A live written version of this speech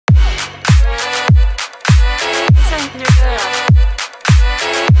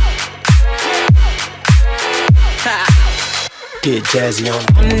Get jazzy on.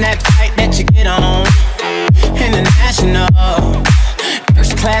 I'm that type that you get on. International.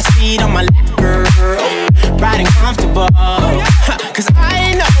 First class seat on my lap, girl. Riding comfortable. Cause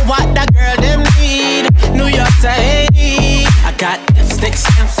I know what that girl them need. New York to Haiti. I got lipstick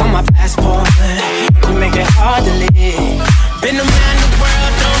stamps on my passport. You make it hard to live. Been around the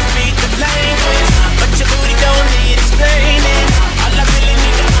world, don't speak the language, but your booty don't need explaining. All I really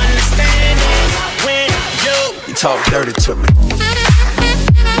need to understand is when you talk dirty to me.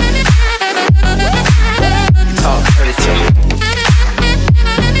 Talk dirty to me.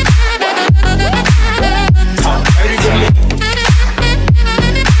 Talk dirty to me.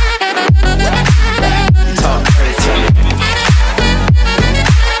 Talk dirty to me.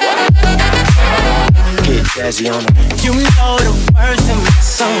 Get jazzy on it. You know the words in my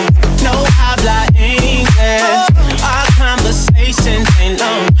song. No habla English. Our conversations ain't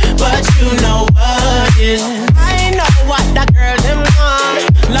long, but you know what is. I know what that girl them want.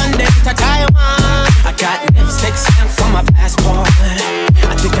 London to Taiwan. I got lipstick stamps on my passport.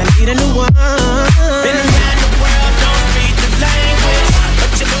 I think I need a new one. Been around the world, don't speak the language,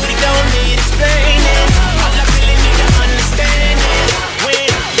 but your booty don't need explaining. All I really need to understand is when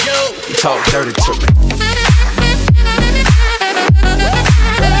you talk dirty to me.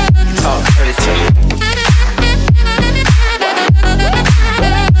 Talk dirty to me.